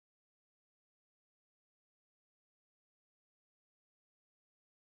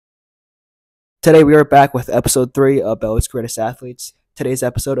Today we are back with episode 3 of Bella's Greatest Athletes. Today's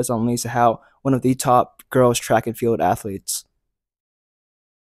episode is on Lisa Haupt, one of the top girls track and field athletes.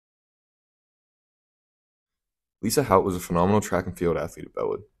 Lisa Haupt was a phenomenal track and field athlete at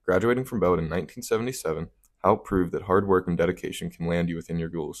Bellwood. Graduating from Bellwood in 1977, Haupt proved that hard work and dedication can land you within your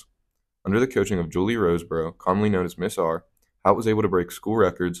goals. Under the coaching of Julie Roseborough, commonly known as Miss R, Haupt was able to break school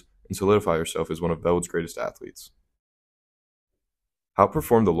records and solidify herself as one of Bellwood's greatest athletes. Haupt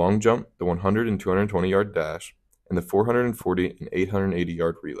performed the long jump, the 100 and 220-yard dash, and the 440 and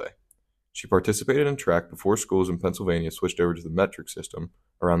 880-yard relay. She participated in track before schools in Pennsylvania switched over to the metric system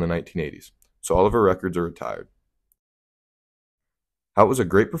around the 1980s, so all of her records are retired. Haupt was a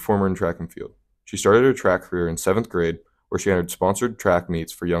great performer in track and field. She started her track career in 7th grade, where she entered sponsored track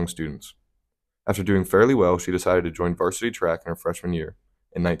meets for young students. After doing fairly well, she decided to join varsity track in her freshman year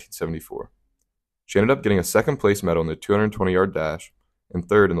in 1974. She ended up getting a second-place medal in the 220-yard dash and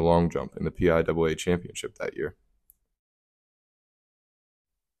third in the long jump in the PIAA championship that year.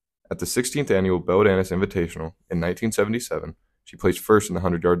 At the 16th annual Bellwood Annis Invitational in 1977, she placed first in the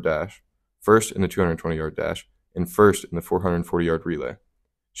 100-yard dash, first in the 220-yard dash, and first in the 440-yard relay.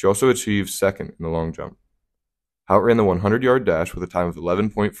 She also achieved second in the long jump. Haupt ran the 100-yard dash with a time of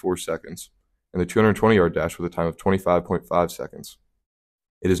 11.4 seconds, and the 220-yard dash with a time of 25.5 seconds.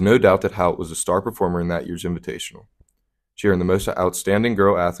 It is no doubt that Haupt was a star performer in that year's Invitational. She earned the Most Outstanding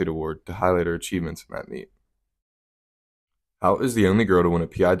Girl Athlete Award to highlight her achievements in that meet. Haupt is the only girl to win a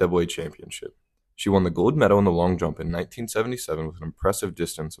PIAA championship. She won the gold medal in the long jump in 1977 with an impressive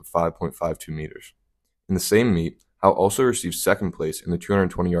distance of 5.52 meters. In the same meet, Haupt also received second place in the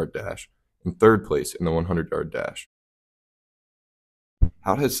 220-yard dash and third place in the 100-yard dash.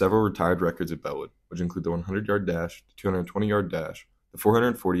 Haupt has several retired records at Bellwood, which include the 100-yard dash, the 220-yard dash, the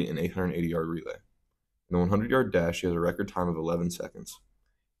 440 and 880-yard relay. In the 100-yard dash, she has a record time of 11 seconds.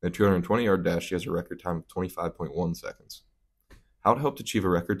 In the 220-yard dash, she has a record time of 25.1 seconds. Haupt helped achieve a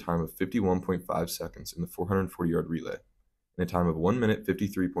record time of 51.5 seconds in the 440-yard relay, and a time of 1 minute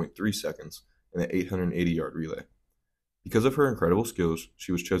 53.3 seconds in the 880-yard relay. Because of her incredible skills,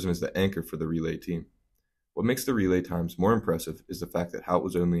 she was chosen as the anchor for the relay team. What makes the relay times more impressive is the fact that Haupt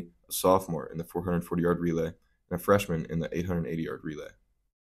was only a sophomore in the 440-yard relay and a freshman in the 880-yard relay.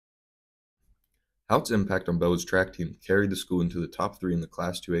 Haupt's impact on Bellwood's track team carried the school into the top 3 in the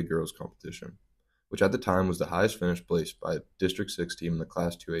Class 2A girls competition, which at the time was the highest finish placed by a District 6 team in the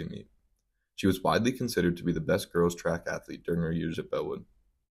Class 2A meet. She was widely considered to be the best girls track athlete during her years at Bellwood.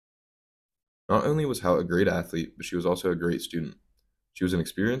 Not only was Haupt a great athlete, but she was also a great student. She was an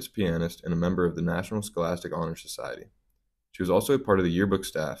experienced pianist and a member of the National Scholastic Honor Society. She was also a part of the yearbook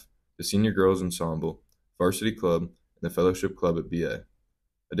staff, the Senior Girls Ensemble, Varsity Club, and the Fellowship Club at BA.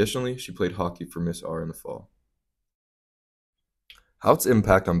 Additionally, she played hockey for Miss R in the fall. Haupt's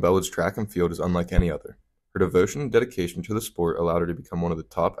impact on Bellwood's track and field is unlike any other. Her devotion and dedication to the sport allowed her to become one of the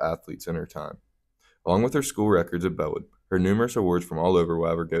top athletes in her time. Along with her school records at Bellwood, her numerous awards from all over will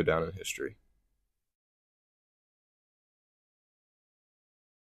ever go down in history.